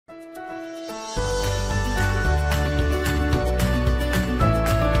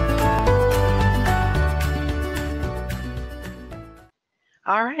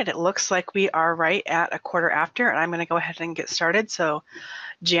All right, it looks like we are right at a quarter after, and I'm going to go ahead and get started so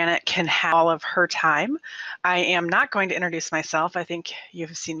Janet can have all of her time. I am not going to introduce myself. I think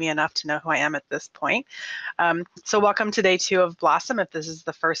you've seen me enough to know who I am at this point. So welcome to day 2 of Blossom. If this is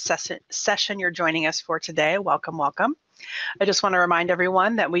the first session you're joining us for today, welcome, welcome. I just want to remind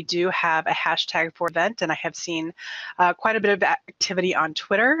everyone that we do have a hashtag for event, and I have seen quite a bit of activity on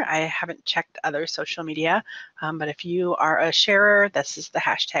Twitter. I haven't checked other social media, but if you are a sharer, this is the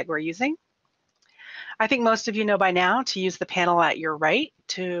hashtag we're using. I think most of you know by now to use the panel at your right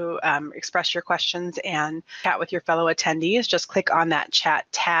to express your questions and chat with your fellow attendees. Just click on that chat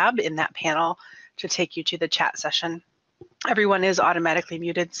tab in that panel to take you to the chat session. Everyone is automatically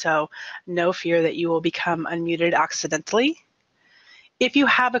muted, so no fear that you will become unmuted accidentally. If you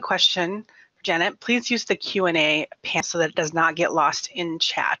have a question for Janet, please use the Q&A panel so that it does not get lost in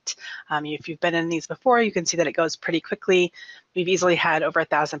chat. If you've been in these before, you can see that it goes pretty quickly. We've easily had over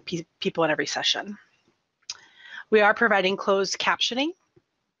 1,000 people in every session. We are providing closed captioning.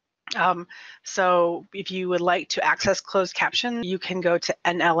 So if you would like to access closed caption, you can go to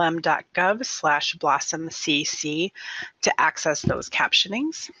nlm.gov/blossomcc to access those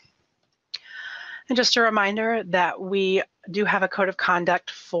captionings. And just a reminder that we do have a code of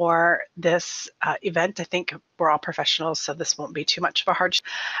conduct for this event. I think we're all professionals, so this won't be too much of a hardship.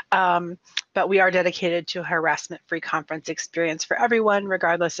 But we are dedicated to a harassment-free conference experience for everyone,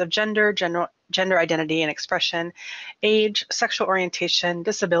 regardless of gender identity and expression, age, sexual orientation,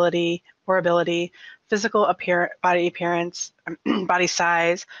 disability or ability, physical body appearance, body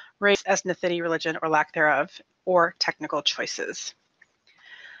size, race, ethnicity, religion, or lack thereof, or technical choices.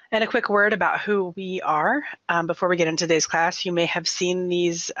 And a quick word about who we are before we get into today's class. You may have seen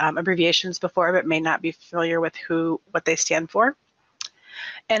these abbreviations before, but may not be familiar with what they stand for.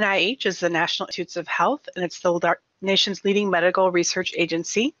 NIH is the National Institutes of Health, and it's the nation's leading medical research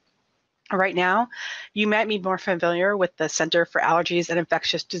agency. Right now, you might be more familiar with the Center for Allergies and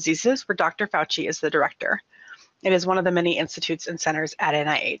Infectious Diseases, where Dr. Fauci is the director. It is one of the many institutes and centers at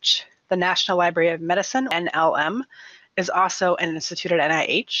NIH. The National Library of Medicine, NLM, is also an institute at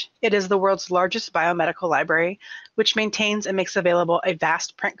NIH. It is the world's largest biomedical library, which maintains and makes available a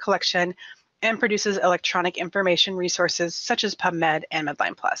vast print collection and produces electronic information resources such as PubMed and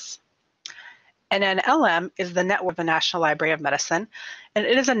Medline+. NLM is the network of the National Library of Medicine, and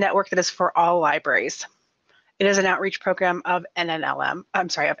it is a network that is for all libraries. It is an outreach program of NLM,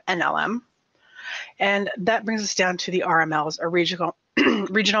 and that brings us down to the RMLs, or regional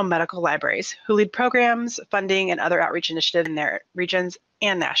medical libraries, who lead programs, funding, and other outreach initiatives in their regions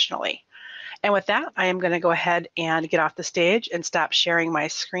and nationally. And with that, I am going to go ahead and get off the stage and stop sharing my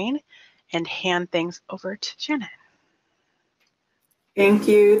screen and hand things over to Janet. Thank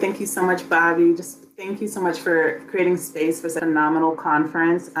you. Thank you so much, Bobby. Just thank you so much for creating space for such a phenomenal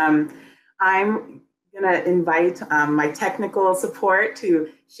conference. I'm going to invite my technical support to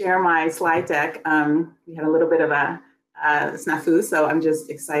share my slide deck. We had a little bit of a snafu, so I'm just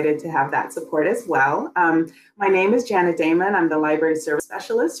excited to have that support as well. My name is Janet Damon. I'm the Library Service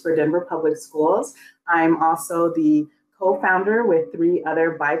Specialist for Denver Public Schools. I'm also the co-founder with 3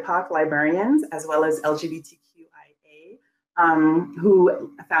 other BIPOC librarians, as well as LGBTQIA,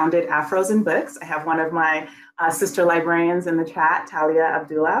 who founded Afros in Books. I have one of my sister librarians in the chat, Talia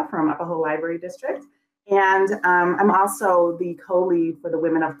Abdullah from Arapahoe Library District. And I'm also the co-lead for the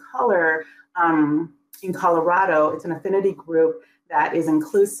Women of Color in Colorado. It's an affinity group that is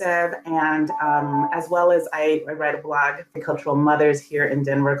inclusive, and as well as I write a blog for cultural mothers here in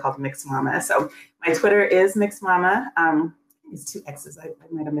Denver called Mixed Mama. So my Twitter is Mixed Mama. It's 2 X's, I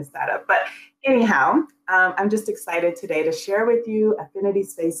might have messed that up. But anyhow, I'm just excited today to share with you affinity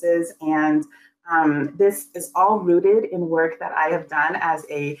spaces, and this is all rooted in work that I have done as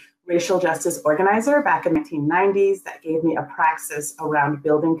a racial justice organizer back in the 1990s that gave me a praxis around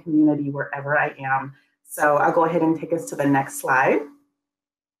building community wherever I am. So I'll go ahead and take us to the next slide.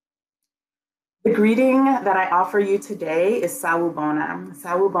 The greeting that I offer you today is Sawubona.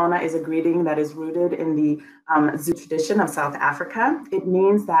 Sawubona is a greeting that is rooted in the Zulu tradition of South Africa. It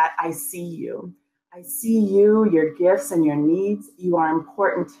means that I see you. I see you, your gifts and your needs. You are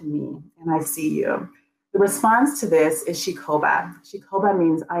important to me, and I see you. The response to this is Shikoba. Shikoba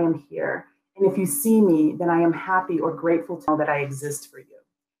means I am here. And if you see me, then I am happy or grateful to know that I exist for you.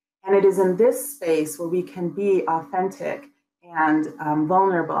 And it is in this space where we can be authentic and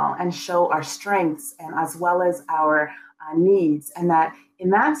vulnerable and show our strengths and as well as our needs. And that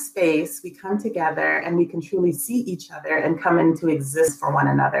in that space, we come together and we can truly see each other and come into exist for one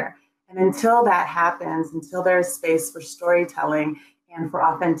another. And until that happens, until there is space for storytelling and for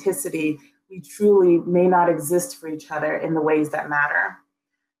authenticity, we truly may not exist for each other in the ways that matter.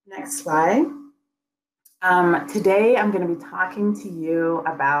 Next slide. Today, I'm going to be talking to you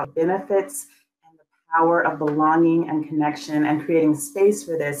about benefits and the power of belonging and connection and creating space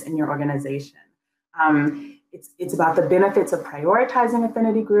for this in your organization. It's about the benefits of prioritizing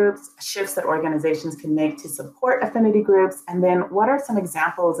affinity groups, shifts that organizations can make to support affinity groups, and then what are some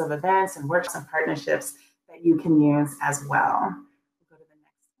examples of events and workshops and partnerships that you can use as well. We'll go to the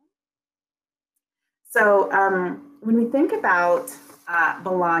next one. So when we think about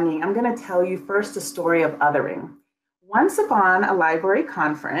belonging, I'm going to tell you first a story of othering. Once upon a library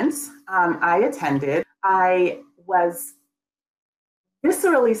conference I attended, I was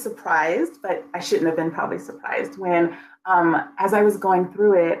viscerally surprised, but I shouldn't have been probably surprised when, as I was going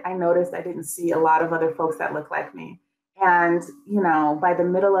through it, I noticed I didn't see a lot of other folks that look like me. And, you know, by the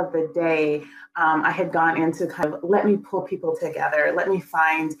middle of the day, I had gone into kind of, let me pull people together, let me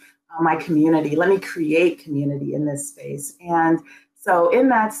find my community, let me create community in this space. And so in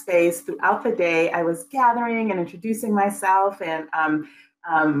that space, throughout the day, I was gathering and introducing myself and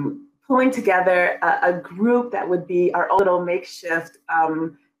pulling together a group that would be our own little makeshift,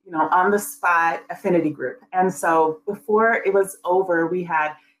 you know, on the spot affinity group. And so before it was over, we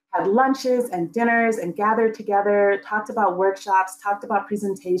had lunches and dinners and gathered together, talked about workshops, talked about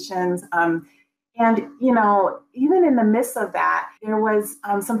presentations. And, you know, even in the midst of that, there was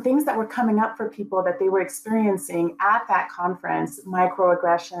some things that were coming up for people that they were experiencing at that conference,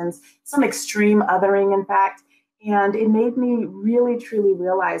 microaggressions, some extreme othering, in fact. And it made me really, truly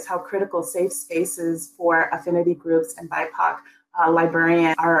realize how critical safe spaces for affinity groups and BIPOC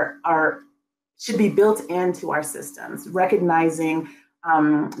librarians should be built into our systems, recognizing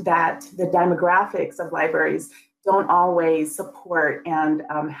that the demographics of libraries don't always support and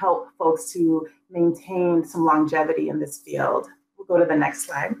help folks to maintain some longevity in this field. We'll go to the next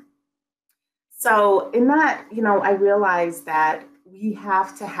slide. So in that, you know, I realized that we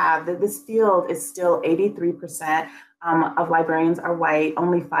have to have that this field is still 83% of librarians are white,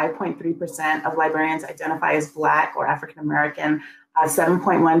 only 5.3% of librarians identify as Black or African American,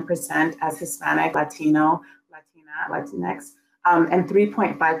 7.1% as Hispanic, Latino, Latina, Latinx, and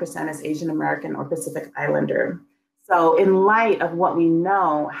 3.5% as Asian American or Pacific Islander. So in light of what we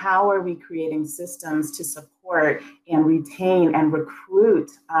know, how are we creating systems to support and retain and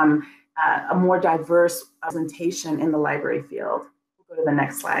recruit a more diverse representation in the library field? We'll go to the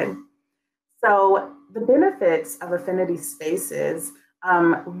next slide. So the benefits of affinity spaces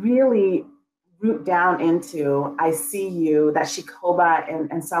really root down into, I see you, that Shikoba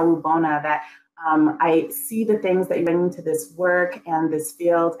and Sawubona, that I see the things that you bring to this work and this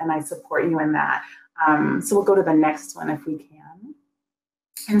field, and I support you in that. So we'll go to the next one if we can.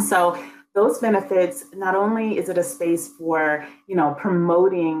 And so those benefits, not only is it a space for, you know,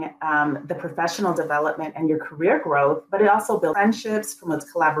 promoting the professional development and your career growth, but it also builds friendships,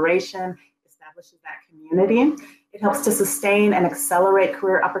 promotes collaboration, establishes that community. It helps to sustain and accelerate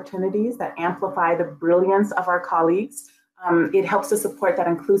career opportunities that amplify the brilliance of our colleagues. It helps to support that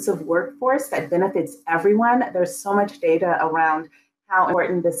inclusive workforce that benefits everyone. There's so much data around how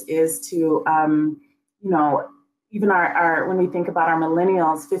important this is to, you know, even when we think about our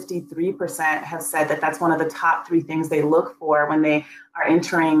millennials, 53% have said that that's one of the top 3 things they look for when they are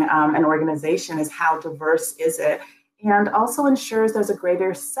entering an organization is how diverse is it, and also ensures there's a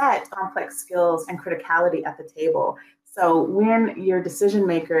greater set of complex skills and criticality at the table. So when your decision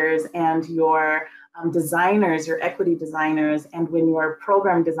makers and your designers, your equity designers, and when your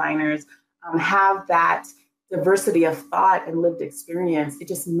program designers have that diversity of thought and lived experience, it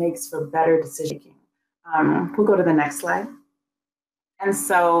just makes for better decision making. We'll go to the next slide. And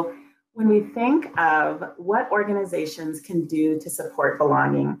so when we think of what organizations can do to support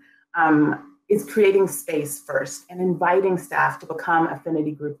belonging, is creating space first and inviting staff to become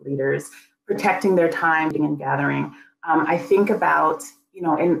affinity group leaders, protecting their time and gathering. I think about, you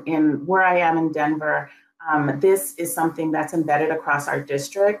know, in where I am in Denver, this is something that's embedded across our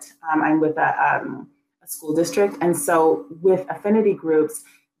district. I'm with a school district. And so with affinity groups,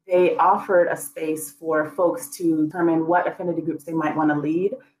 they offered a space for folks to determine what affinity groups they might want to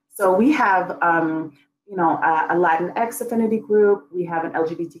lead. So we have, you know, a Latinx affinity group. We have an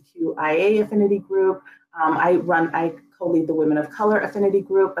LGBTQIA affinity group. I co-lead the Women of Color affinity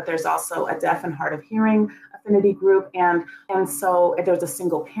group, but there's also a Deaf and Hard of Hearing affinity group. And so there's a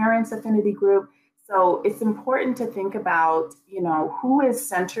single parents affinity group. So it's important to think about, you know, who is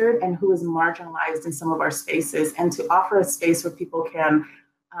centered and who is marginalized in some of our spaces, and to offer a space where people can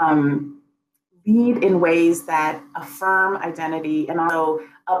lead in ways that affirm identity and also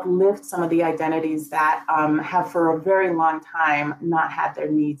uplift some of the identities that have for a very long time not had their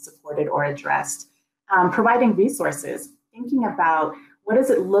needs supported or addressed. Providing resources, thinking about What does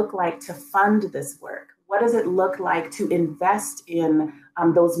it look like to fund this work? What does it look like to invest in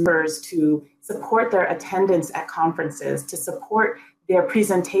those members, to support their attendance at conferences, to support their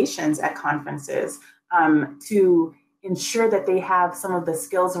presentations at conferences, to ensure that they have some of the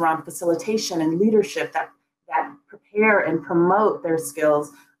skills around facilitation and leadership that prepare and promote their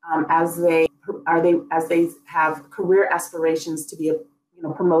skills as they have career aspirations to be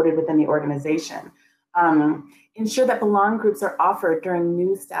promoted within the organization. Ensure that belong groups are offered during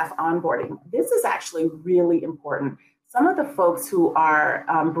new staff onboarding. This is actually really important. Some of the folks who are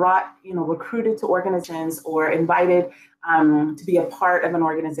recruited to organizations or invited to be a part of an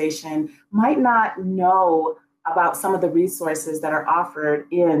organization might not know about some of the resources that are offered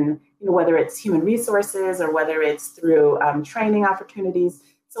in, whether it's human resources or whether it's through training opportunities.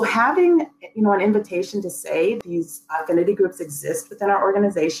 So having, an invitation to say these affinity groups exist within our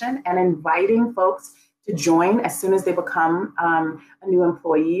organization and inviting folks to join as soon as they become a new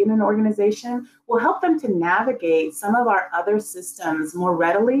employee in an organization will help them to navigate some of our other systems more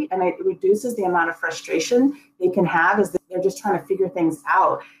readily, and it reduces the amount of frustration they can have as they're just trying to figure things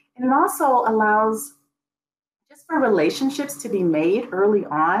out. And it also allows just for relationships to be made early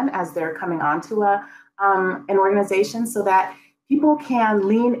on as they're coming onto an organization, so that people can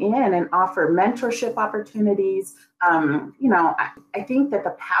lean in and offer mentorship opportunities. I think that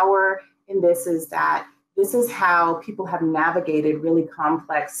the power in this is that this is how people have navigated really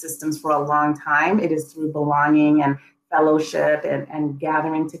complex systems for a long time. It is through belonging and fellowship and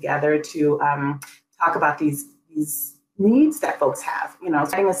gathering together to talk about these needs that folks have,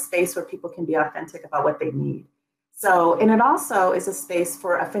 setting a space where people can be authentic about what they need. So, and it also is a space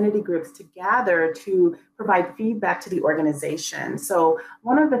for affinity groups to gather to provide feedback to the organization. So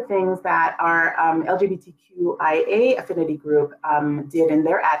one of the things that our LGBTQIA affinity group did in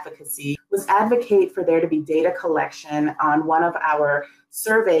their advocacy was advocate for there to be data collection on one of our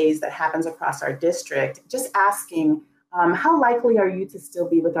surveys that happens across our district, just asking, how likely are you to still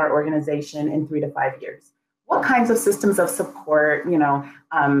be with our organization in 3 to 5 years? What kinds of systems of support,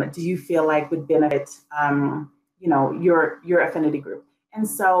 do you feel like would benefit your affinity group? And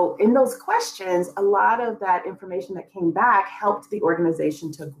so in those questions, a lot of that information that came back helped the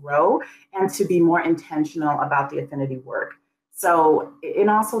organization to grow and to be more intentional about the affinity work. So, and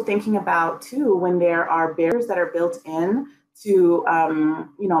also thinking about too, when there are barriers that are built in to,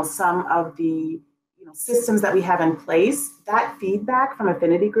 some of the systems that we have in place, that feedback from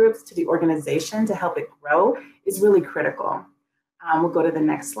affinity groups to the organization to help it grow is really critical. We'll go to the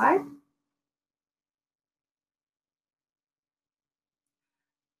next slide.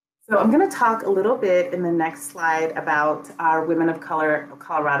 So I'm going to talk a little bit in the next slide about our Women of Color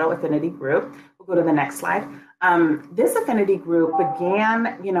Colorado Affinity Group. We'll go to the next slide. This affinity group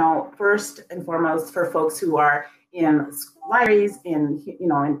began, first and foremost for folks who are in libraries,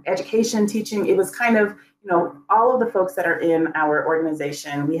 in education, teaching. It was kind of, all of the folks that are in our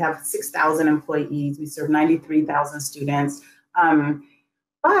organization. We have 6,000 employees. We serve 93,000 students.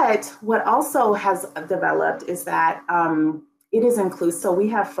 But what also has developed is that it is inclusive. So we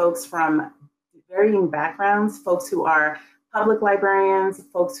have folks from varying backgrounds, folks who are public librarians,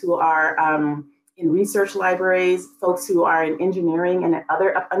 folks who are in research libraries, folks who are in engineering and in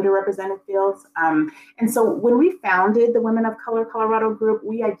other underrepresented fields. And so when we founded the Women of Color Colorado group,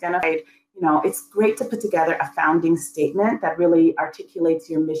 we identified, it's great to put together a founding statement that really articulates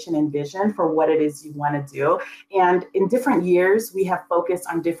your mission and vision for what it is you want to do. And in different years, we have focused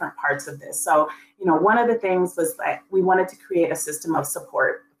on different parts of this. So, one of the things was that we wanted to create a system of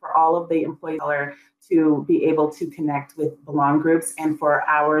support for all of the employees of color to be able to connect with belong groups. And for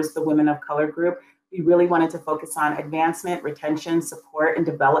ours, the Women of Color group, we really wanted to focus on advancement, retention, support, and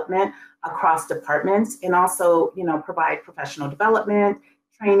development across departments, and also, provide professional development,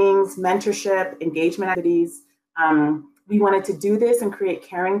 trainings, mentorship, engagement activities. We wanted to do this and create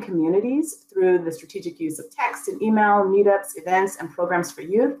caring communities through the strategic use of text and email, meetups, events, and programs for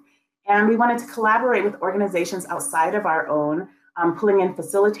youth. And we wanted to collaborate with organizations outside of our own, pulling in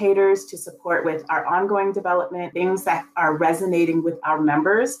facilitators to support with our ongoing development, things that are resonating with our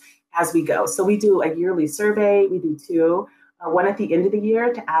members as we go. So we do a yearly survey, we do two, one at the end of the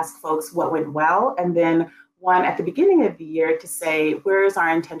year to ask folks what went well, and then one at the beginning of the year to say, where is our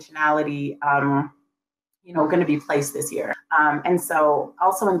intentionality going to be placed this year? And so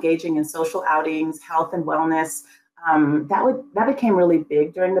also engaging in social outings, health and wellness, that became really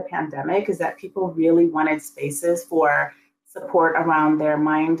big during the pandemic, is that people really wanted spaces for support around their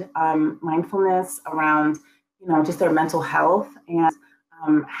mindfulness, around, just their mental health, and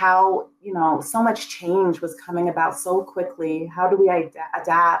how, so much change was coming about so quickly. How do we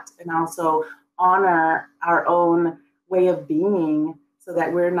adapt and also honor our own way of being so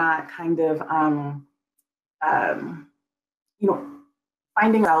that we're not kind of, you know,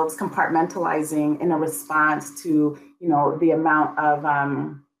 finding ourselves compartmentalizing in a response to, you know, the amount of,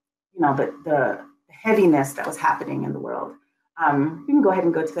 you know, the heaviness that was happening in the world. You can go ahead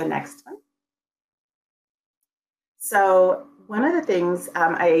and go to the next one. So one of the things,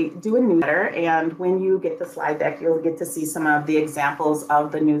 I do a newsletter, and when you get the slide deck, you'll get to see some of the examples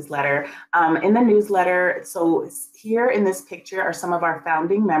of the newsletter. In the newsletter, so here in this picture are some of our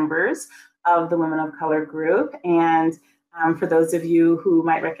founding members of the Women of Color group. And for those of you who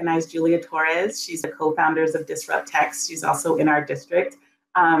might recognize Julia Torres, she's the co-founders of Disrupt Text. She's also in our district.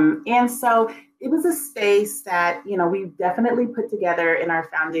 And so it was a space that, you know, we definitely put together in our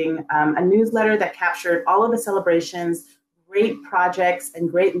founding, a newsletter that captured all of the celebrations, great projects,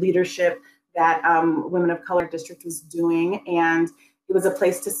 and great leadership that Women of Color District was doing. And it was a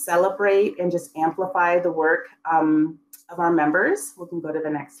place to celebrate and just amplify the work of our members. We can go to the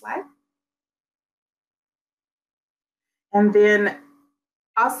next slide. And then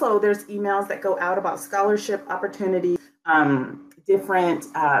also there's emails that go out about scholarship opportunities, different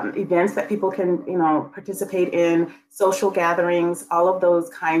events that people can, you know, participate in, social gatherings, all of those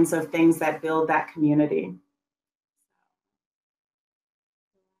kinds of things that build that community.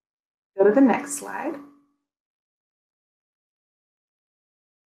 Go to the next slide.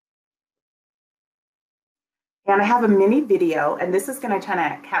 And I have a mini video, and this is going to try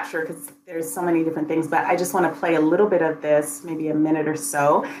to capture, because there's so many different things, but I just want to play a little bit of this, maybe a minute or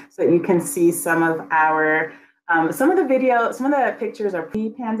so that you can see some of our, some of the pictures are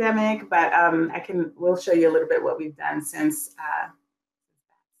pre-pandemic, but we'll show you a little bit what we've done since.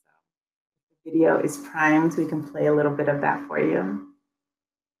 The video is primed, so we can play a little bit of that for you.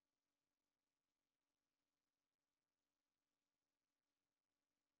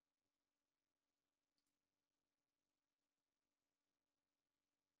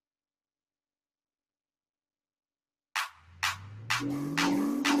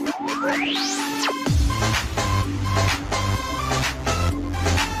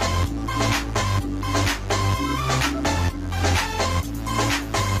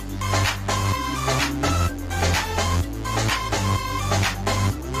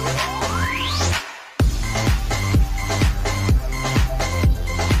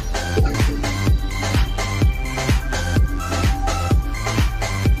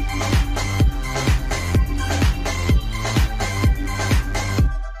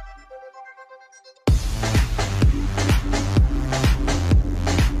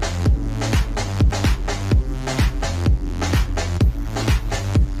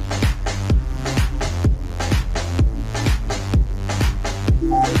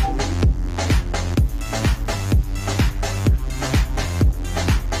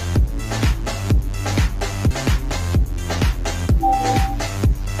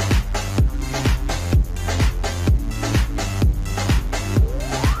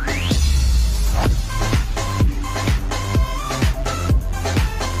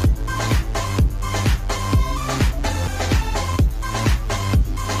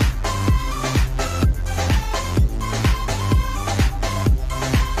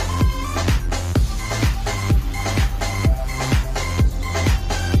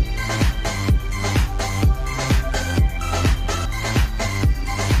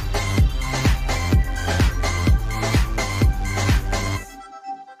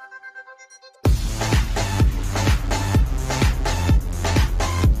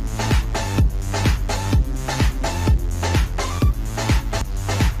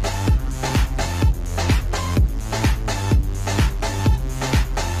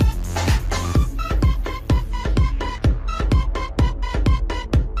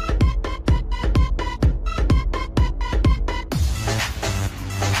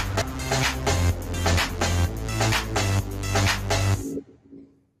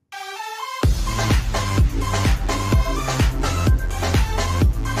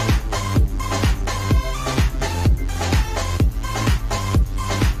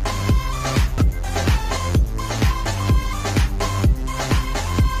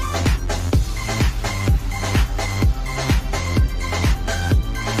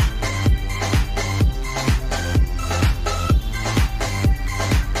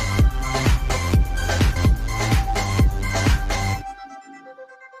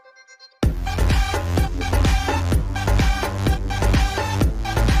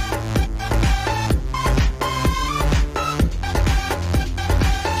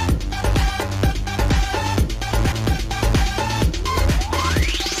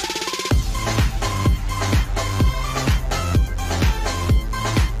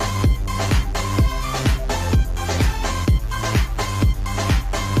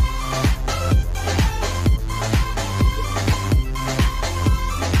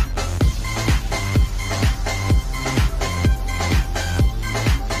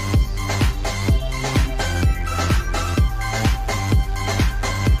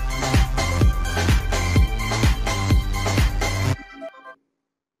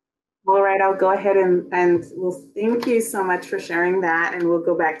 right, I'll go ahead and we'll thank you so much for sharing that, and we'll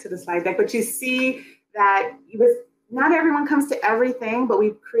go back to the slide deck. But you see that with not everyone comes to everything, but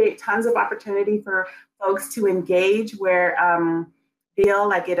we create tons of opportunity for folks to engage where feel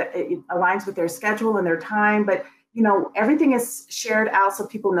like it aligns with their schedule and their time. But you know, everything is shared out so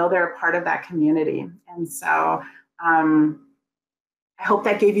people know they're a part of that community. And so I hope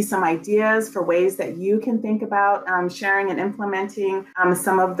that gave you some ideas for ways that you can think about sharing and implementing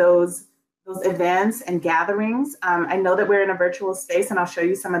some of those events and gatherings. I know that we're in a virtual space, and I'll show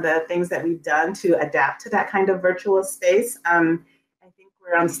you some of the things that we've done to adapt to that kind of virtual space. I think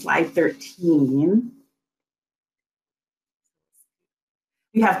we're on slide 13.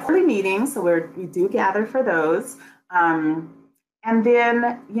 We have quarterly meetings, so we do gather for those. And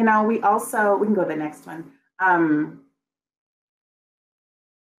then, you know, we can go to the next one.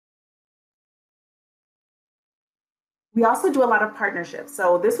 We also do a lot of partnerships.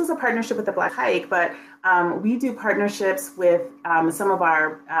 So this was a partnership with the Black Hike, but we do partnerships with some of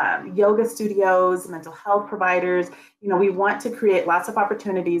our yoga studios, mental health providers. You know, we want to create lots of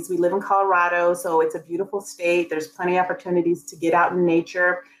opportunities. We live in Colorado, so it's a beautiful state. There's plenty of opportunities to get out in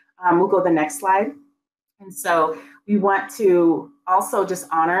nature. We'll go to the next slide. And so we want to also just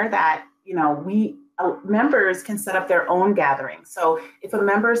honor that, you know, members can set up their own gathering. So if a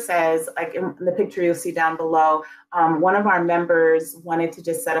member says, like in the picture you'll see down below, one of our members wanted to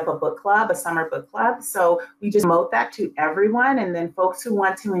just set up a book club, a summer book club. So we just promote that to everyone. And then folks who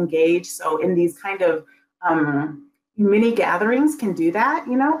want to engage, so in these kind of mini gatherings can do that,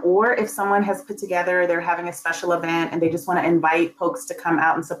 you know, or if someone has put together, they're having a special event and they just want to invite folks to come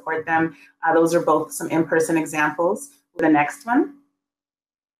out and support them. Those are both some in-person examples. The next one.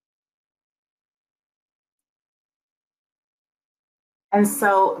 And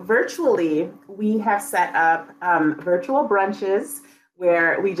so virtually, we have set up virtual brunches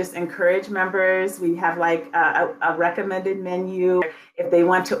where we just encourage members. We have like a recommended menu. If they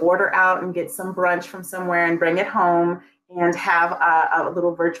want to order out and get some brunch from somewhere and bring it home and have a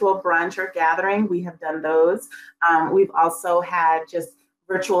little virtual brunch or gathering, we have done those. We've also had just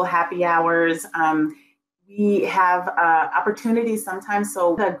virtual happy hours. We have opportunities sometimes.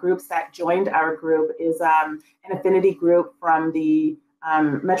 So the groups that joined our group is an affinity group from the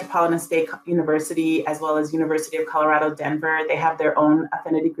Metropolitan State University, as well as University of Colorado, Denver. They have their own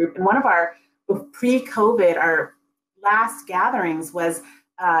affinity group. And one of our, pre-COVID, our last gatherings was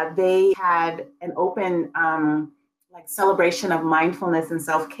they had an open like celebration of mindfulness and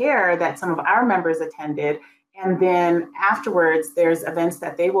self-care that some of our members attended. And then afterwards, there's events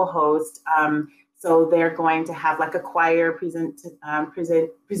that they will host. So they're going to have like a choir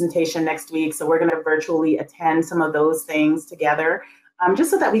presentation next week. So we're going to virtually attend some of those things together,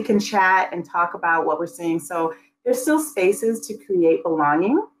 just so that we can chat and talk about what we're seeing. So there's still spaces to create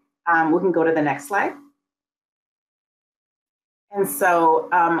belonging. We can go to the next slide. And so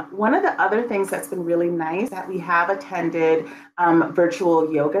one of the other things that's been really nice that we have attended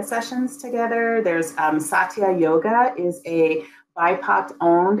virtual yoga sessions together. There's Satya Yoga is a BIPOC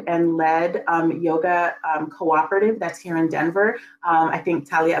owned and led yoga cooperative that's here in Denver. I think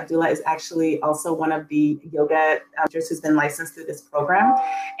Talia Abdullah is actually also one of the yoga teachers who's been licensed through this program.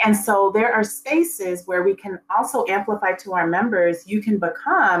 And so there are spaces where we can also amplify to our members. You can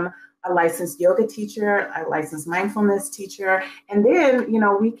become a licensed yoga teacher, a licensed mindfulness teacher, and then, you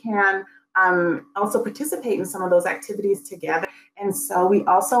know, we can also participate in some of those activities together. And so we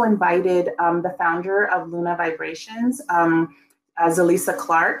also invited the founder of Luna Vibrations, Zalisa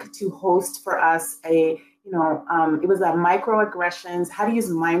Clark, to host for us it was a microaggressions, how to use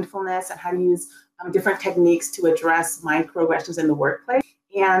mindfulness and how to use different techniques to address microaggressions in the workplace.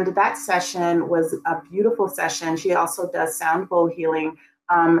 And that session was a beautiful session. She also does sound bowl healing.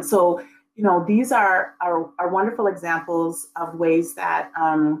 So, you know, these are wonderful examples of ways that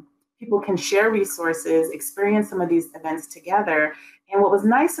people can share resources, experience some of these events together. And what was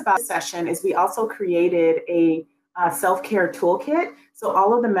nice about the session is we also created a self-care toolkit. So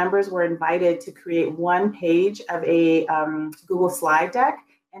all of the members were invited to create one page of a Google slide deck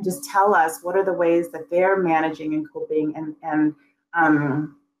and just tell us what are the ways that they're managing and coping and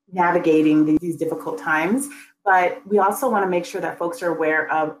navigating these difficult times. But we also want to make sure that folks are aware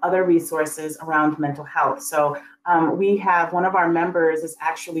of other resources around mental health. So we have one of our members is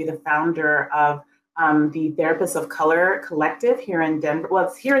actually the founder of the Therapists of Color Collective here in Denver. Well,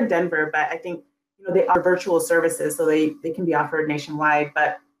 it's here in Denver, but I think, you know, they are virtual services, so they can be offered nationwide.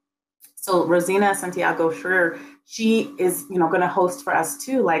 But so Rosina Santiago Schroer, she is, you know, going to host for us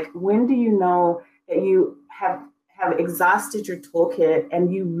too. Like, when do you know that you have have exhausted your toolkit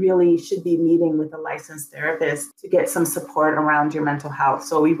and you really should be meeting with a licensed therapist to get some support around your mental health.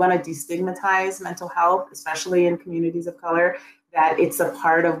 So we want to destigmatize mental health, especially in communities of color, that it's a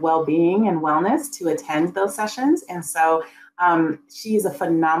part of well-being and wellness to attend those sessions. And so she is a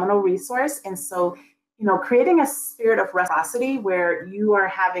phenomenal resource. And so, you know, creating a spirit of reciprocity where you are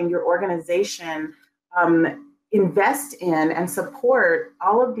having your organization invest in and support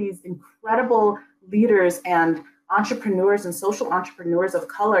all of these incredible leaders and entrepreneurs and social entrepreneurs of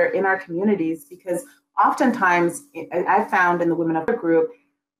color in our communities, because oftentimes I found in the Women of Color group,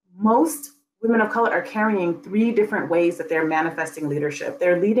 most women of color are carrying 3 different ways that they're manifesting leadership.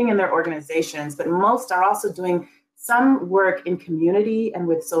 They're leading in their organizations, but most are also doing some work in community and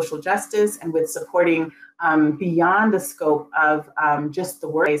with social justice and with supporting beyond the scope of just the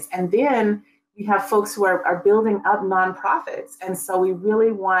workplace. And then we have folks who are building up nonprofits. And so we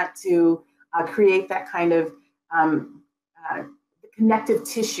really want to create that kind of connective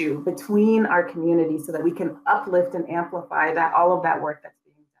tissue between our communities so that we can uplift and amplify that all of that work that's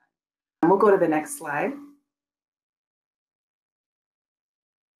being done. And we'll go to the next slide.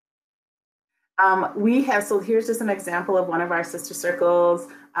 So here's just an example of one of our sister circles,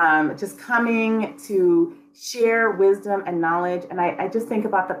 just coming to share wisdom and knowledge. And I just think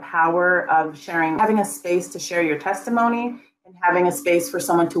about the power of sharing, having a space to share your testimony and having a space for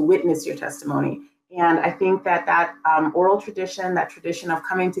someone to witness your testimony. And I think that oral tradition, that tradition of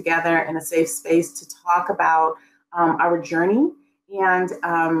coming together in a safe space to talk about our journey and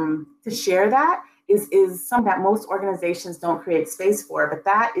to share that is something that most organizations don't create space for, but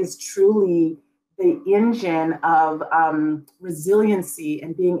that is truly the engine of resiliency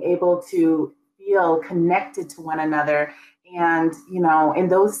and being able to feel connected to one another. And, you know, in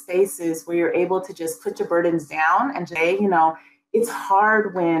those spaces where you're able to just put your burdens down and say, you know, it's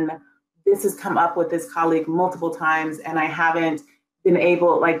hard when this has come up with this colleague multiple times and I haven't been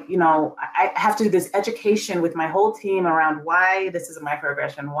able, like, you know, I have to do this education with my whole team around why this is a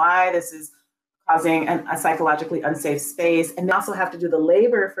microaggression, why this is causing a psychologically unsafe space. And they also have to do the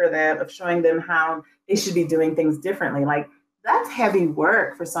labor for them of showing them how they should be doing things differently. Like, that's heavy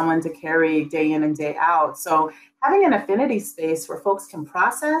work for someone to carry day in and day out. So having an affinity space where folks can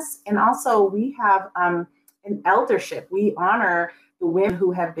process, and also we have an eldership. We honor the women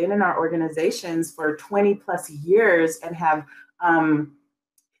who have been in our organizations for 20 plus years and have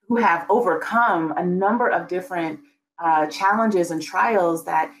who have overcome a number of different challenges and trials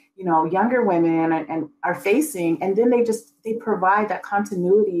that, you know, younger women and are facing. And then they provide that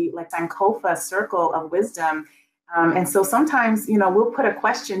continuity, like Sankofa circle of wisdom. And so sometimes, you know, we'll put a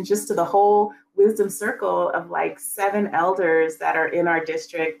question just to the whole wisdom circle of like 7 elders that are in our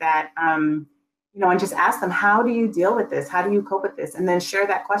district that, you know, and just ask them, how do you deal with this? How do you cope with this? And then share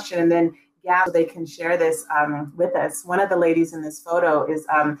that question and then so they can share this with us. One of the ladies in this photo is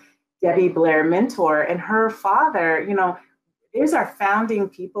Debbie Blair Mentor, and her father, you know, these are founding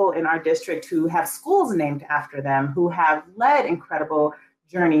people in our district who have schools named after them, who have led incredible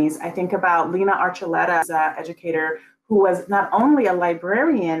journeys. I think about Lena Archuleta, an educator who was not only a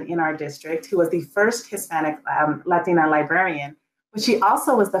librarian in our district, who was the first Hispanic Latina librarian, but she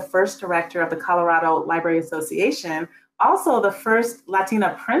also was the first director of the Colorado Library Association, also the first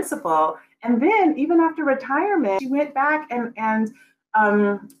Latina principal. And then even after retirement, she went back and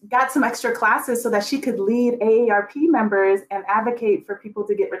got some extra classes so that she could lead AARP members and advocate for people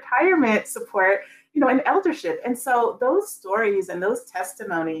to get retirement support, you know, and eldership. And so those stories and those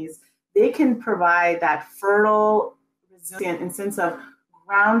testimonies, they can provide that fertile, resilient, and sense of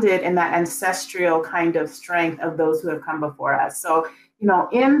grounded in that ancestral kind of strength of those who have come before us. So, you know,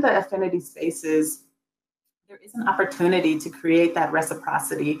 in the affinity spaces, there is an opportunity to create that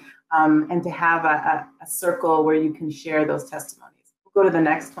reciprocity and to have a circle where you can share those testimonies. We'll go to the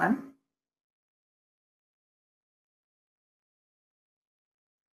next one.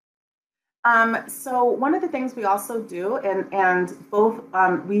 So one of the things we also do, and both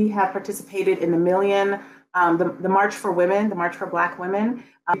we have participated in the March for Women, the March for Black Women.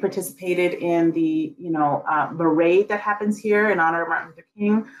 We participated in the, you know, parade that happens here in honor of Martin Luther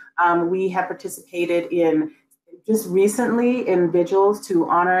King. We have participated in just recently in vigils to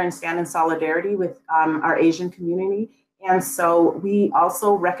honor and stand in solidarity with our Asian community. And so we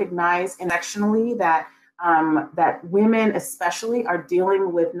also recognize intersectionally that that women especially are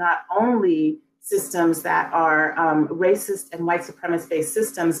dealing with not only systems that are racist and white supremacist-based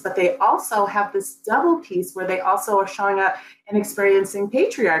systems, but they also have this double piece where they also are showing up and experiencing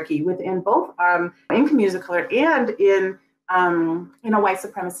patriarchy within both in communities of color and in a white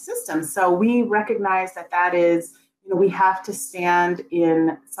supremacist system. So we recognize that that is, you know, we have to stand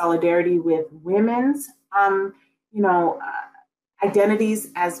in solidarity with women's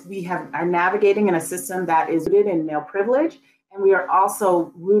identities as we are navigating in a system that is rooted in male privilege, and we are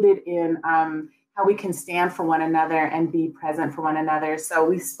also rooted in how we can stand for one another and be present for one another. So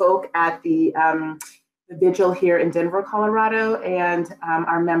we spoke at the vigil here in Denver, Colorado, and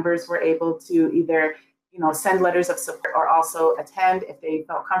our members were able to either send letters of support or also attend if they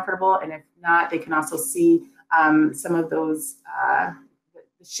felt comfortable, and if not, they can also see some of those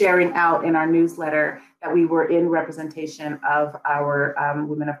sharing out in our newsletter that we were in representation of our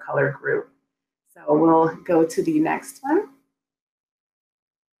Women of Color group. So we'll go to the next one.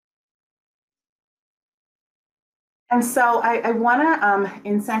 And so I want to,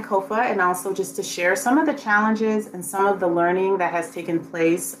 in Sankofa, and also just to share some of the challenges and some of the learning that has taken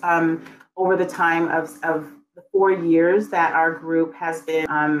place over the time of the 4 years that our group has been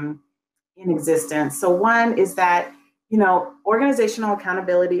in existence. So one is that, organizational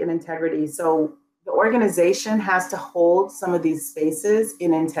accountability and integrity. So the organization has to hold some of these spaces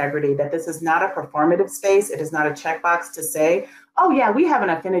in integrity, that this is not a performative space. It is not a checkbox to say, oh yeah, we have an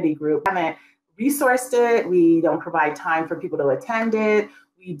affinity group. We haven't resourced it. We don't provide time for people to attend it.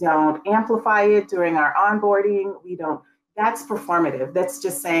 We don't amplify it during our onboarding. That's performative. That's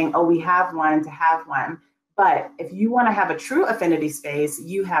just saying, oh, we have one to have one. But if you want to have a true affinity space,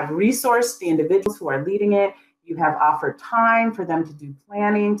 you have resourced the individuals who are leading it. You have offered time for them to do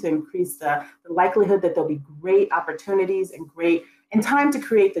planning to increase the likelihood that there'll be great opportunities and time to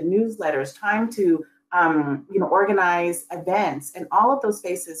create the newsletters, time to organize events, and all of those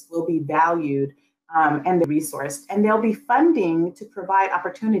spaces will be valued and resourced, and there'll be funding to provide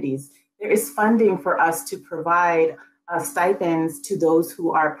opportunities. There is funding for us to provide stipends to those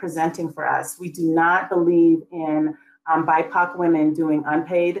who are presenting for us. We do not believe in BIPOC women doing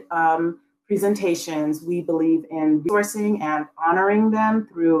unpaid presentations. We believe in resourcing and honoring them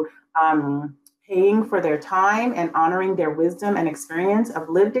through paying for their time and honoring their wisdom and experience of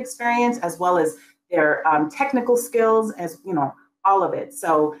lived experience, as well as their technical skills, as all of it.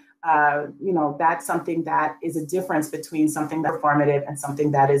 So that's something that is a difference between something that's performative and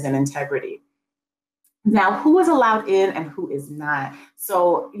something that is in integrity. Now, who is allowed in and who is not?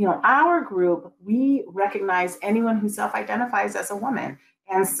 So, our group, we recognize anyone who self-identifies as a woman.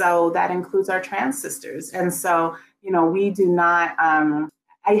 And so that includes our trans sisters. And so, we do not,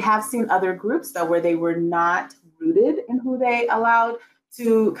 I have seen other groups though, where they were not rooted in who they allowed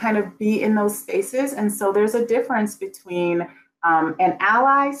to kind of be in those spaces. And so there's a difference between an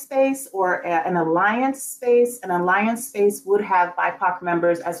ally space or an alliance space. An alliance space would have BIPOC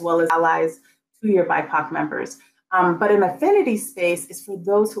members as well as allies to your BIPOC members. But an affinity space is for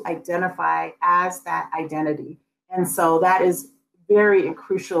those who identify as that identity. And so that is very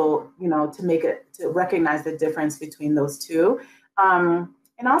crucial, to recognize the difference between those two.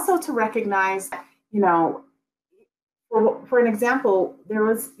 And also to recognize, for an example, there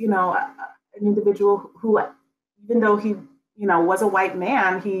was, an individual who, even though he, was a white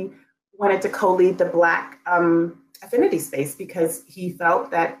man, he wanted to co-lead the Black affinity space because he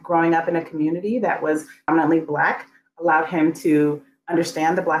felt that growing up in a community that was predominantly Black allowed him to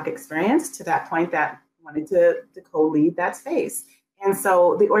understand the Black experience to that point that wanted to co-lead that space. And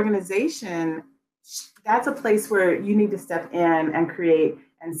so the organization, that's a place where you need to step in and create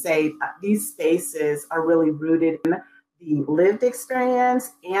and say, these spaces are really rooted in the lived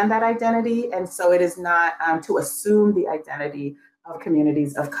experience and that identity. And so it is not to assume the identity of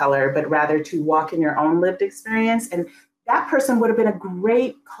communities of color, but rather to walk in your own lived experience. And that person would have been a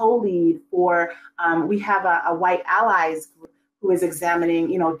great co-lead for, we have a white allies group who is examining,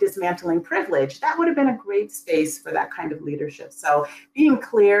 dismantling privilege. That would have been a great space for that kind of leadership. So being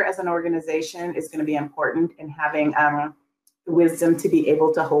clear as an organization is going to be important in having the wisdom to be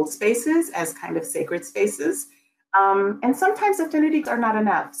able to hold spaces as kind of sacred spaces. And sometimes affinities are not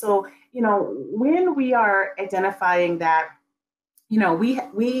enough. So, when we are identifying that,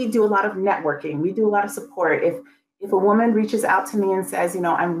 we do a lot of networking, we do a lot of support. If a woman reaches out to me and says,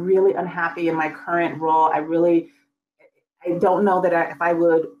 I'm really unhappy in my current role, I don't know that if I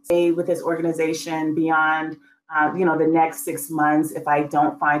would stay with this organization beyond, the next 6 months, if I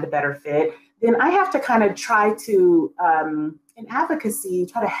don't find a better fit, then I have to kind of try to, in advocacy,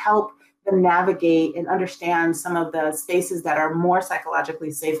 try to help them navigate and understand some of the spaces that are more psychologically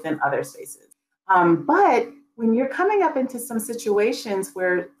safe than other spaces. But when you're coming up into some situations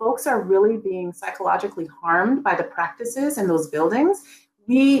where folks are really being psychologically harmed by the practices in those buildings,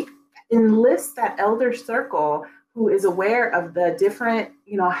 we enlist that elder circle who is aware of the different,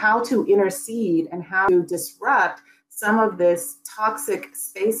 how to intercede and how to disrupt some of this toxic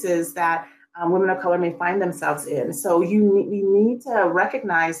spaces that women of color may find themselves in. So we need to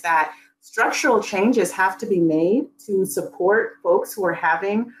recognize that structural changes have to be made to support folks who are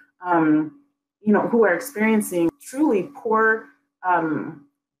having, who are experiencing truly poor,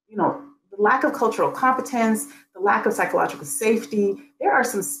 the lack of cultural competence, the lack of psychological safety. There are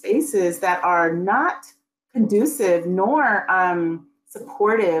some spaces that are not conducive nor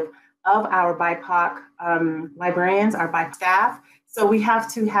supportive of our BIPOC librarians, our BIPOC staff. So we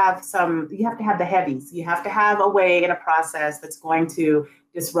have to have you have to have the heavies. You have to have a way and a process that's going to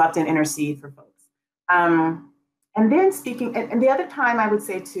disrupt and intercede for folks. And then and the other time I would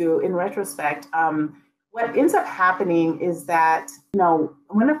say too, in retrospect, what ends up happening is that,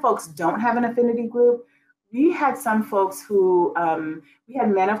 when the folks don't have an affinity group, we had some folks who, we had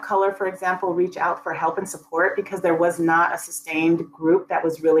men of color, for example, reach out for help and support because there was not a sustained group that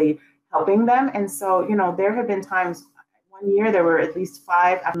was really helping them. And so, there have been times, one year there were at least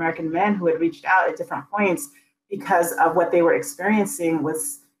 5 African-American men who had reached out at different points because of what they were experiencing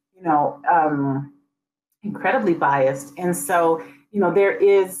was, incredibly biased. And so,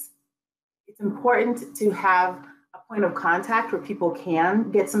 it's important to have a point of contact where people can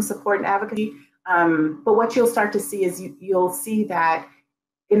get some support and advocacy. But what you'll start to see is you'll see that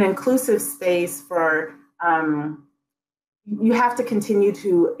in an inclusive space for, you have to continue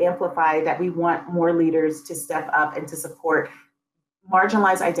to amplify that we want more leaders to step up and to support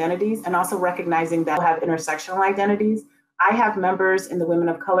marginalized identities, and also recognizing that we have intersectional identities. I have members in the Women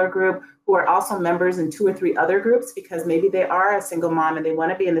of Color group who are also members in 2 or 3 other groups because maybe they are a single mom and they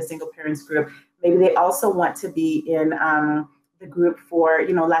want to be in the single parents group. Maybe they also want to be in the group for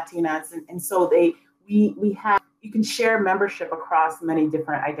Latinas, and so you can share membership across many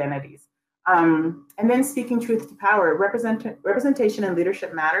different identities. And then speaking truth to power, representation and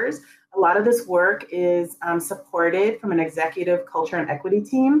leadership matters. A lot of this work is supported from an executive culture and equity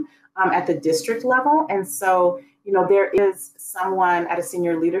team at the district level. And so, there is someone at a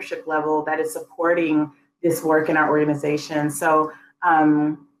senior leadership level that is supporting this work in our organization. So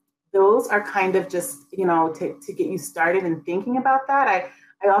those are kind of just, to get you started in thinking about that.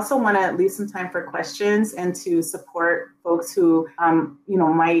 I also want to leave some time for questions and to support folks who,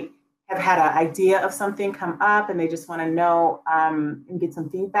 might have had an idea of something come up and they just want to know and get some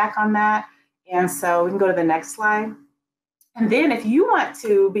feedback on that. And so we can go to the next slide. And then if you want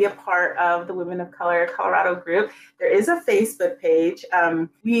to be a part of the Women of Color Colorado group, there is a Facebook page.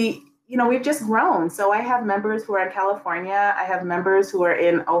 We've just grown. So I have members who are in California. I have members who are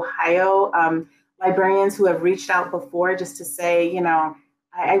in Ohio, librarians who have reached out before just to say,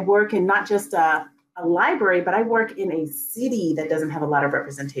 I work in not just a library, but I work in a city that doesn't have a lot of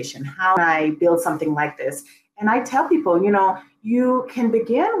representation. How can I build something like this? And I tell people, you can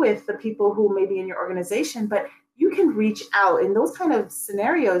begin with the people who may be in your organization, but you can reach out in those kind of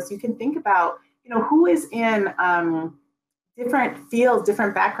scenarios. You can think about, who is in different fields,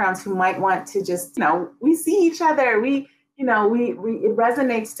 different backgrounds who might want to just, we see each other. It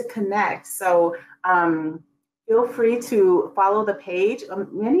resonates to connect. So feel free to follow the page.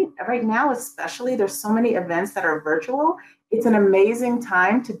 Right now, especially, there's so many events that are virtual. It's an amazing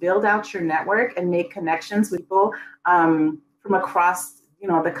time to build out your network and make connections with people from across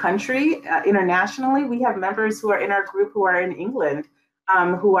the country. Internationally, we have members who are in our group who are in England,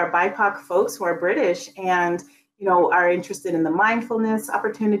 who are BIPOC folks who are British and are interested in the mindfulness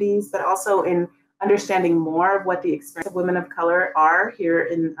opportunities, but also in understanding more of what the experience of women of color are here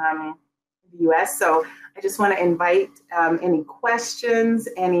in the US. So I just want to invite any questions,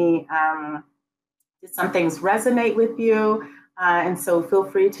 did some things resonate with you? And so feel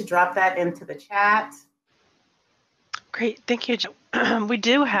free to drop that into the chat. Great, thank you, Jo. We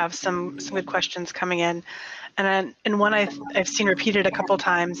do have some good questions coming in, and one I've seen repeated a couple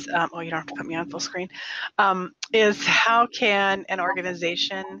times. You don't have to put me on full screen. Is how can an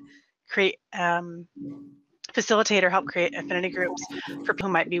organization facilitate or help create affinity groups for people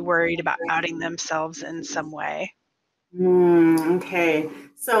who might be worried about outing themselves in some way? Okay,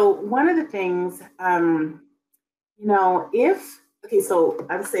 so one of the things, so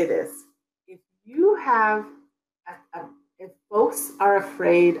I would say this: if you have if folks are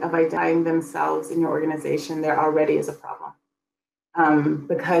afraid of identifying themselves in your organization, there already is a problem,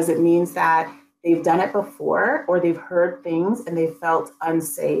 because it means that they've done it before or they've heard things and they felt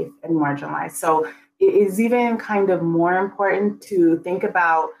unsafe and marginalized. So it is even kind of more important to think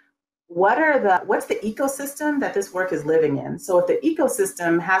about what's the ecosystem that this work is living in. So if the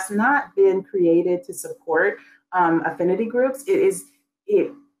ecosystem has not been created to support affinity groups,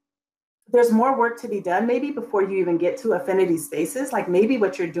 there's more work to be done maybe before you even get to affinity spaces. Like maybe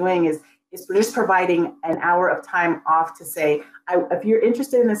what you're doing is just providing an hour of time off to say, if you're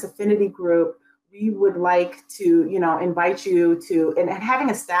interested in this affinity group, we would like to, invite you to, and having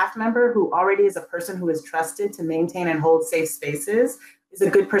a staff member who already is a person who is trusted to maintain and hold safe spaces is a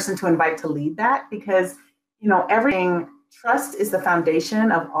good person to invite to lead that, because, everything, trust is the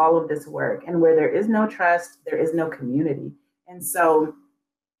foundation of all of this work. And where there is no trust, there is no community. And so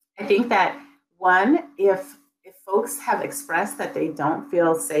I think that, one, if folks have expressed that they don't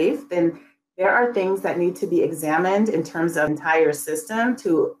feel safe, then there are things that need to be examined in terms of entire system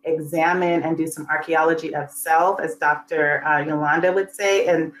to examine and do some archaeology of self, as Dr. Yolanda would say,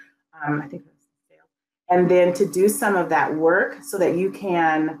 and I think and then to do some of that work so that you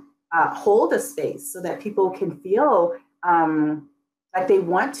can hold a space so that people can feel like they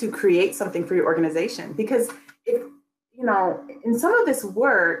want to create something for your organization. Because if, and some of this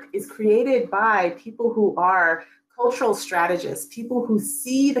work is created by people who are cultural strategists, people who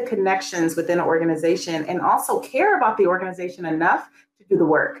see the connections within an organization and also care about the organization enough to do the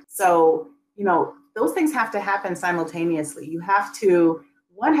work. So, those things have to happen simultaneously. You have to,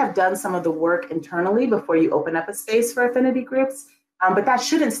 one, have done some of the work internally before you open up a space for affinity groups, but that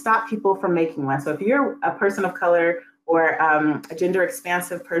shouldn't stop people from making one. So if you're a person of color or a gender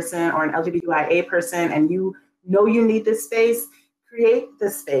expansive person or an LGBTQIA person and you know you need this space, create the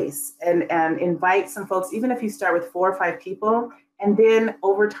space and invite some folks, even if you start with 4 or 5 people, and then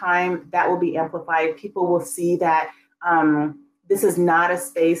over time that will be amplified. People will see that this is not a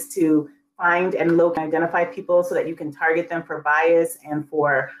space to find and locate, identify people so that you can target them for bias and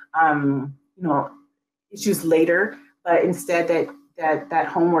for issues later, but instead that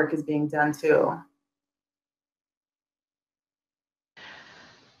homework is being done too.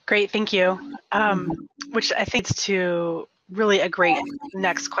 Great, thank you. Which I think is to really a great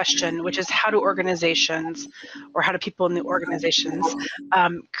next question, which is how do organizations, or how do people in the organizations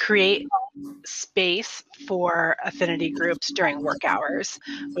create space for affinity groups during work hours,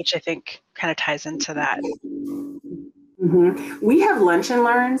 which I think kind of ties into that. We have lunch and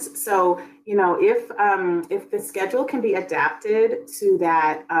learns. So, if the schedule can be adapted to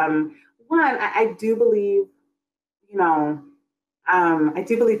that, one, I do believe, I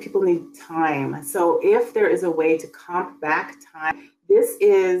do believe people need time. So if there is a way to comp back time, this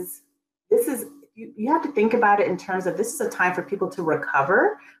is you have to think about it in terms of, this is a time for people to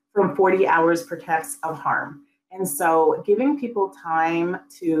recover from 40 hours perhaps of harm. And so giving people time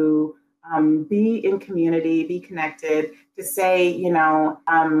to be in community, be connected, to say,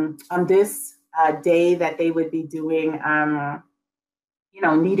 on this day that they would be doing,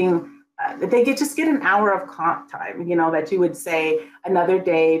 needing, they just get an hour of comp time, that you would say another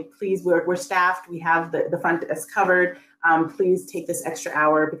day, please, we're staffed, we have the front desk covered. Please take this extra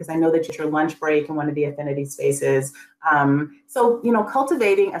hour because I know that it's your lunch break in one of the affinity spaces. So,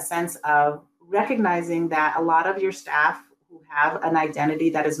 cultivating a sense of recognizing that a lot of your staff who have an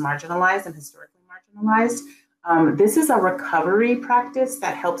identity that is marginalized and historically marginalized, this is a recovery practice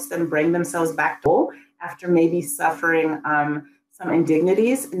that helps them bring themselves back to whole after maybe suffering some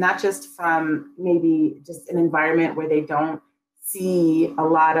indignities, not just from maybe just an environment where they don't see a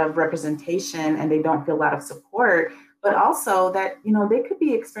lot of representation and they don't feel a lot of support, but also that, they could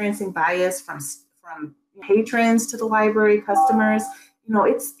be experiencing bias from patrons to the library, customers.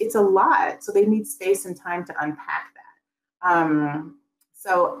 It's a lot. So they need space and time to unpack that.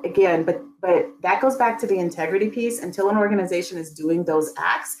 So again, but that goes back to the integrity piece. Until an organization is doing those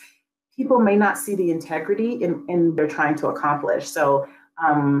acts, people may not see the integrity in they're trying to accomplish. So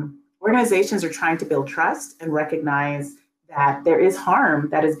organizations are trying to build trust and recognize that there is harm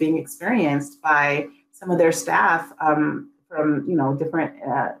that is being experienced by some of their staff from different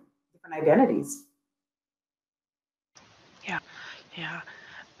identities. Yeah.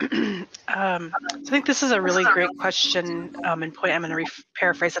 So I think this is a really great question and point. I'm going to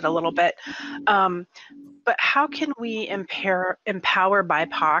paraphrase it a little bit. But how can we empower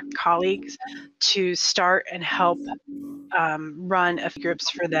BIPOC colleagues to start and help run groups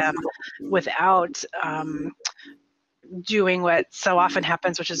for them without doing what so often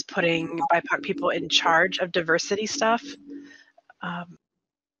happens, which is putting BIPOC people in charge of diversity stuff?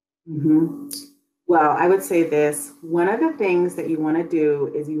 Well, I would say this. One of the things that you want to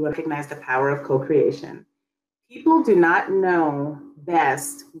do is you recognize the power of co-creation. People do not know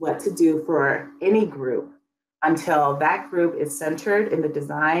best what to do for any group until that group is centered in the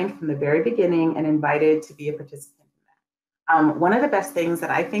design from the very beginning and invited to be a participant in that. One of the best things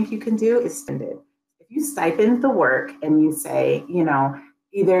that I think you can do is stipend it. If you stipend the work and you say,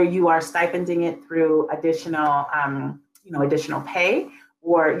 either you are stipending it through additional pay,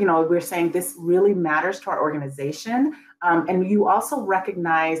 or, we're saying this really matters to our organization. And you also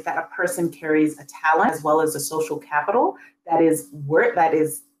recognize that a person carries a talent as well as a social capital that is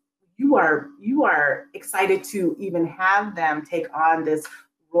you are excited to even have them take on this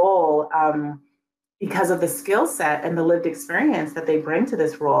role, because of the skill set and the lived experience that they bring to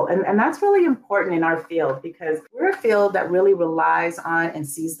this role. And that's really important in our field, because we're a field that really relies on and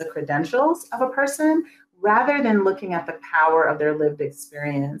sees the credentials of a person rather than looking at the power of their lived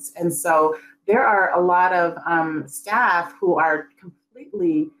experience. And so there are a lot of staff who are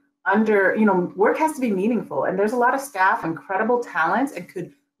completely under, work has to be meaningful. And there's a lot of staff, incredible talents, and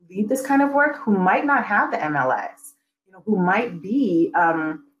could lead this kind of work who might not have the MLS, who might be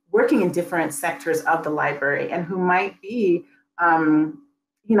working in different sectors of the library, and who might be,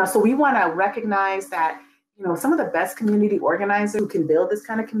 so we want to recognize that, some of the best community organizers who can build this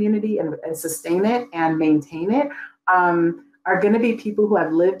kind of community and sustain it and maintain it are going to be people who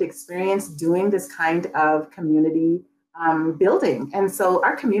have lived experience doing this kind of community building. And so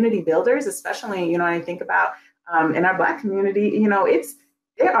our community builders, especially, I think about in our Black community,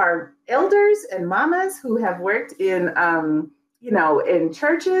 there are elders and mamas who have worked in, in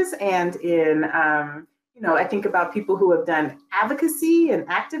churches and in, I think about people who have done advocacy and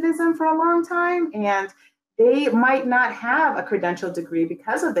activism for a long time, and they might not have a credential degree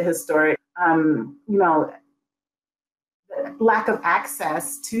because of the historic, lack of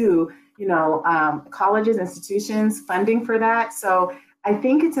access to, colleges, institutions, funding for that. So I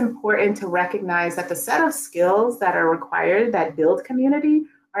think it's important to recognize that the set of skills that are required that build community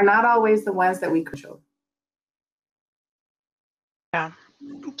are not always the ones that we control. Yeah.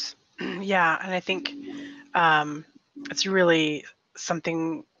 Oops. Yeah. And I think it's really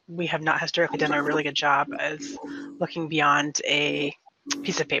something we have not historically done a really good job is looking beyond a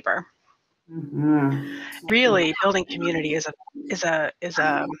piece of paper. Mm-hmm. Really, building community is a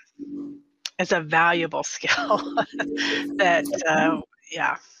valuable skill that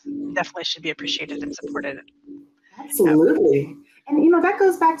definitely should be appreciated and supported. Absolutely. And that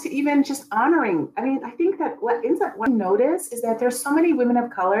goes back to even just honoring. I mean, I think that what I notice is that there's so many women of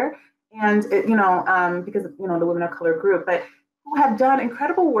color, and because the women of color group, but who have done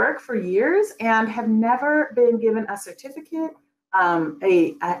incredible work for years and have never been given a certificate,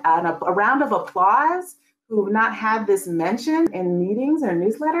 a round of applause, who have not had this mentioned in meetings or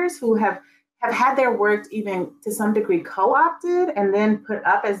newsletters, who have had their work even to some degree co-opted and then put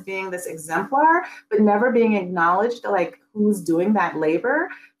up as being this exemplar, but never being acknowledged, like who's doing that labor.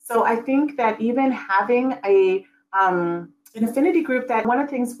 So I think that even having an affinity group, that one of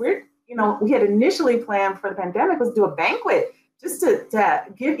the things we had initially planned for the pandemic was do a banquet just to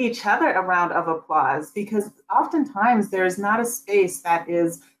give each other a round of applause, because oftentimes there's not a space that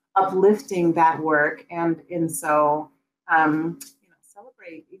is uplifting that work. And so,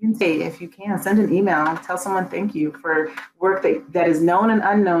 celebrate, even say, if you can, send an email, tell someone thank you for work that is known and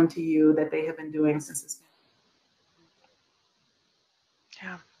unknown to you that they have been doing since this.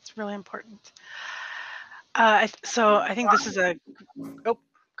 Yeah, it's really important. So I think this is a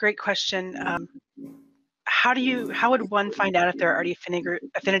great question. How would one find out if there are already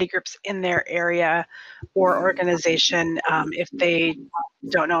affinity groups in their area or organization if they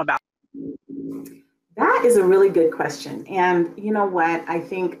don't know about it? That is a really good question. And you know what, I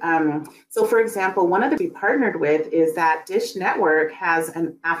think, so for example, one of the we partnered with is that Dish Network has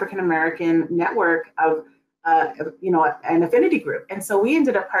an African-American network of, an affinity group. And so we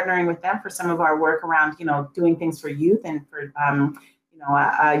ended up partnering with them for some of our work around, doing things for youth and for,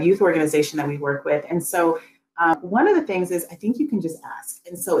 a youth organization that we work with. And so one of the things is I think you can just ask.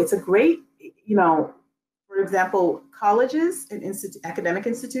 And so it's a great, for example, colleges and academic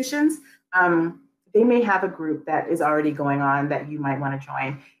institutions, they may have a group that is already going on that you might want to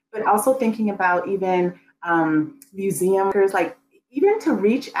join, but also thinking about even museums, like even to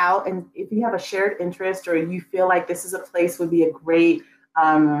reach out, and if you have a shared interest or you feel like this is a place would be a great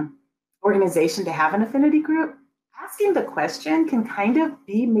organization to have an affinity group, asking the question can kind of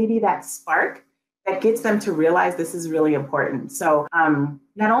be maybe that spark that gets them to realize this is really important. So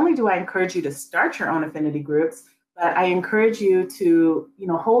not only do I encourage you to start your own affinity groups, but I encourage you to,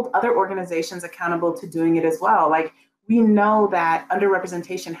 hold other organizations accountable to doing it as well. Like, we know that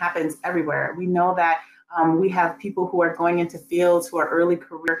underrepresentation happens everywhere. We know that we have people who are going into fields who are early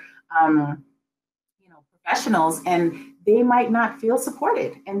career, professionals, and they might not feel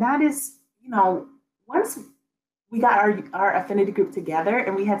supported. And that is, once we got our affinity group together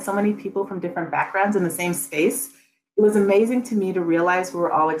and we had so many people from different backgrounds in the same space, it was amazing to me to realize we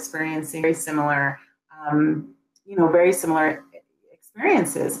were all experiencing very similar, very similar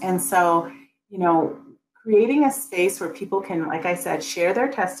experiences. And so, creating a space where people can, like I said, share their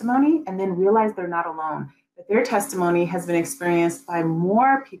testimony and then realize they're not alone, that their testimony has been experienced by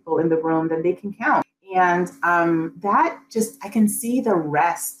more people in the room than they can count. And that just, I can see the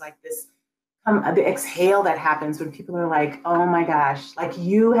rest, like this, the exhale that happens when people are like, oh my gosh, like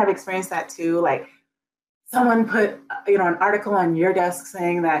you have experienced that too. Like someone put, an article on your desk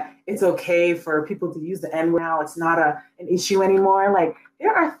saying that it's okay for people to use the N word now. It's not an issue anymore. Like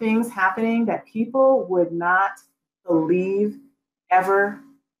there are things happening that people would not believe ever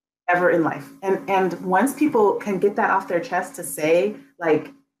in life. And once people can get that off their chest to say,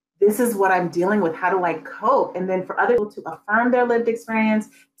 like, this is what I'm dealing with, how do I cope? And then for other people to affirm their lived experience,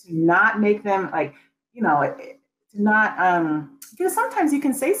 to not make them like, to not, because sometimes you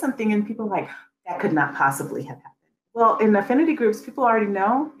can say something and people are like, that could not possibly have happened. Well, in affinity groups, people already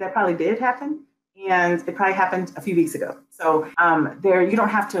know that probably did happen, and it probably happened a few weeks ago. So there, you don't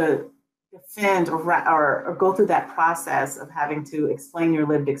have to defend or go through that process of having to explain your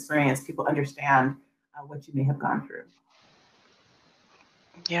lived experience. People understand what you may have gone through.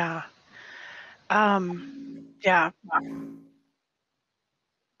 Yeah. Yeah.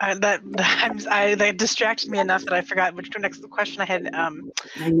 That distracted me enough that I forgot which next question I had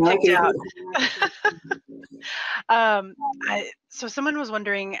picked out. So someone was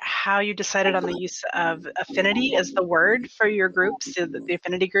wondering how you decided on the use of affinity as the word for your groups, the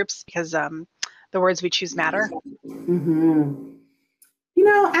affinity groups, because the words we choose matter. Mm-hmm.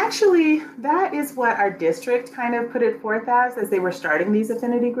 Actually, that is what our district kind of put it forth as they were starting these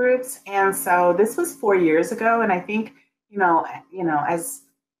affinity groups. And so this was 4 years ago. And I think, as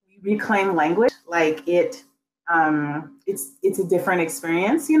we reclaim language, like it's a different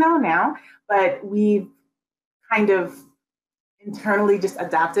experience, now, but we kind of internally just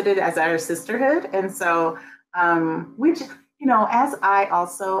adopted it as our sisterhood. And so, which, as I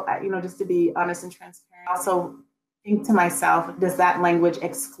also, just to be honest and transparent, also think to myself, does that language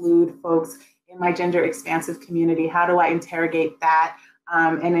exclude folks in my gender expansive community? How do I interrogate that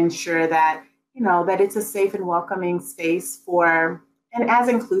and ensure that, that it's a safe and welcoming space and as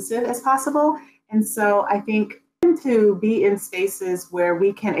inclusive as possible? And so I think to be in spaces where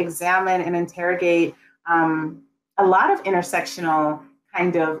we can examine and interrogate a lot of intersectional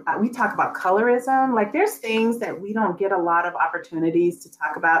kind of, we talk about colorism, like there's things that we don't get a lot of opportunities to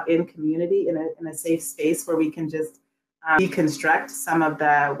talk about in community in a safe space where we can just deconstruct some of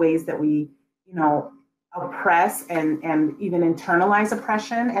the ways that we, oppress and even internalize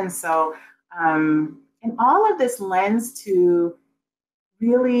oppression. And so, and all of this lends to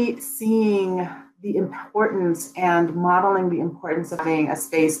really seeing the importance and modeling the importance of having a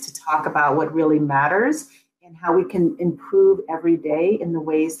space to talk about what really matters and how we can improve every day in the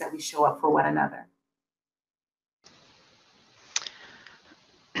ways that we show up for one another.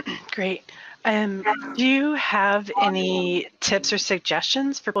 Great. Do you have any tips or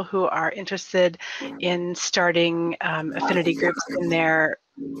suggestions for people who are interested in starting affinity groups in their,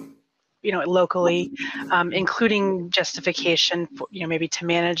 locally, including justification for, maybe to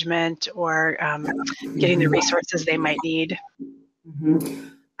management or getting the resources they might need? Mm-hmm.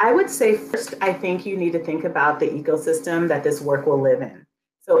 I would say first, I think you need to think about the ecosystem that this work will live in.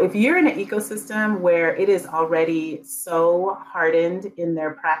 So if you're in an ecosystem where it is already so hardened in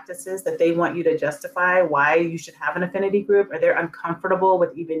their practices that they want you to justify why you should have an affinity group, or they're uncomfortable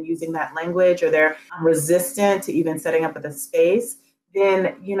with even using that language, or they're resistant to even setting up the space,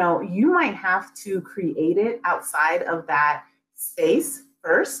 then you might have to create it outside of that space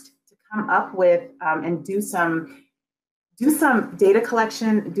first to come up with and do some data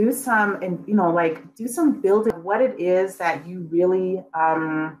collection, do some building of what it is that you really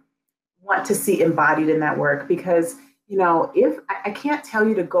want to see embodied in that work. Because, if I can't tell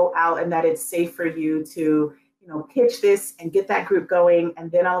you to go out and that it's safe for you to, pitch this and get that group going,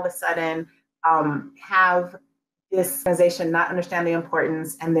 and then all of a sudden have this organization not understand the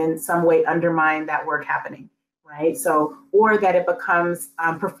importance and then some way undermine that work happening, right? So, or that it becomes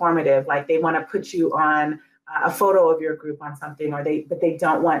performative, like they want to put you on a photo of your group on something, but they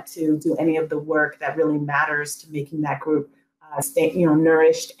don't want to do any of the work that really matters to making that group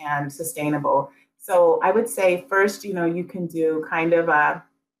nourished and sustainable. So I would say first, you can do kind of a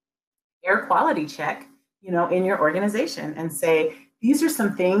air quality check, in your organization and say, these are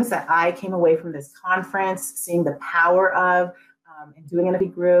some things that I came away from this conference seeing the power of and doing in a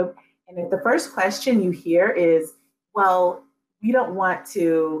big group. And if the first question you hear is, well, we don't want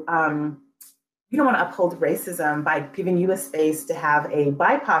to uphold racism by giving you a space to have a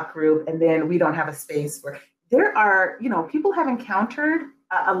BIPOC group, and then we don't have a space where there are, people have encountered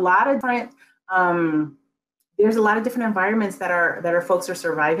a lot of different, there's a lot of different environments that our folks are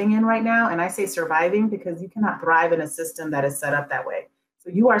surviving in right now. And I say surviving because you cannot thrive in a system that is set up that way. So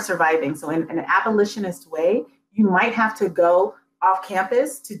you are surviving. So in an abolitionist way, you might have to go off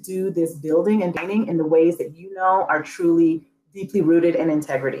campus to do this building and dining in the ways that you know are truly deeply rooted in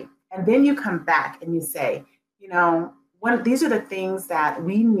integrity. And then you come back and you say, you know, these are the things that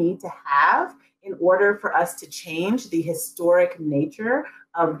we need to have in order for us to change the historic nature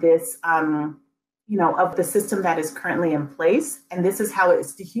of this, you know, of the system that is currently in place. And this is how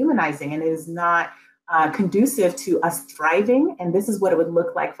it's dehumanizing, and it is not conducive to us thriving. And this is what it would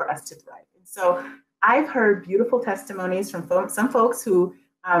look like for us to thrive. And so I've heard beautiful testimonies from some folks who,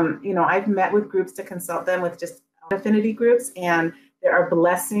 you know, I've met with groups to consult them with just affinity groups, and there are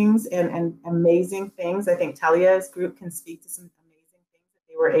blessings and amazing things. I think Talia's group can speak to some amazing things that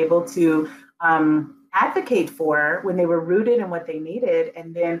they were able to advocate for when they were rooted in what they needed,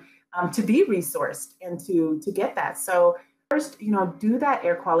 and then to be resourced and to get that. So first, you know, do that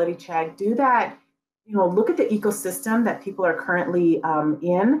air quality check, do that, you know, look at the ecosystem that people are currently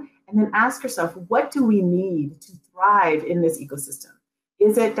in, and then ask yourself, what do we need to thrive in this ecosystem?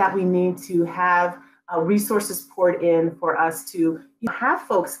 Is it that we need to have resources poured in for us to have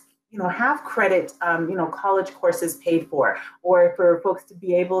folks, you know, have credit, you know, college courses paid for, or for folks to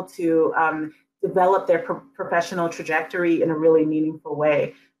be able to develop their professional trajectory in a really meaningful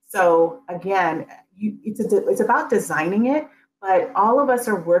way. So again, it's about designing it, but all of us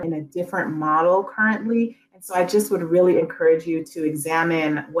are working in a different model currently. And so I just would really encourage you to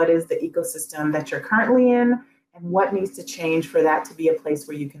examine what is the ecosystem that you're currently in and what needs to change for that to be a place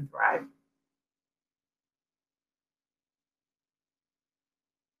where you can thrive.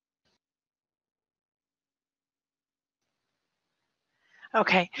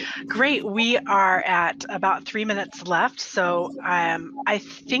 Okay, great. We are at about 3 minutes left. So I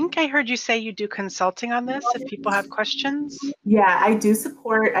think I heard you say you do consulting on this if people have questions. Yeah, I do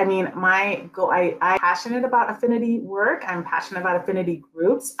support. I mean, I'm passionate about affinity work. I'm passionate about affinity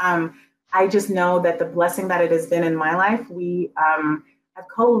groups. I just know that the blessing that it has been in my life, we have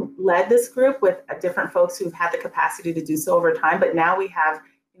co-led this group with different folks who've had the capacity to do so over time. But now we have,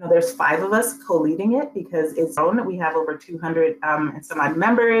 you know, there's 5 of us co-leading it because it's grown. We have over 200 and some odd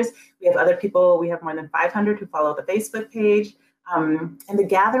members. We have other people. We have more than 500 who follow the Facebook page. And the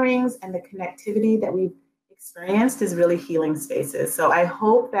gatherings and the connectivity that we've experienced is really healing spaces. So I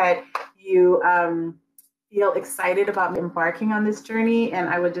hope that you feel excited about embarking on this journey, and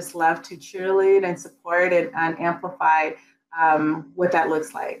I would just love to cheerlead and support and amplify what that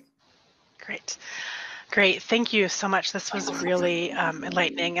looks like. Great. Thank you so much. This was really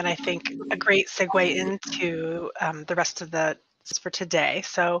enlightening, and I think a great segue into the rest of the for today.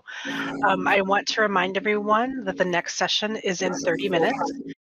 So I want to remind everyone that the next session is in 30 minutes.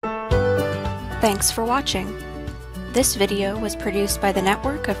 Thanks for watching. This video was produced by the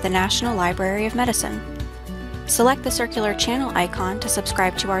network of the National Library of Medicine. Select the circular channel icon to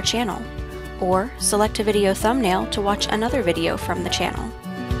subscribe to our channel, or select a video thumbnail to watch another video from the channel.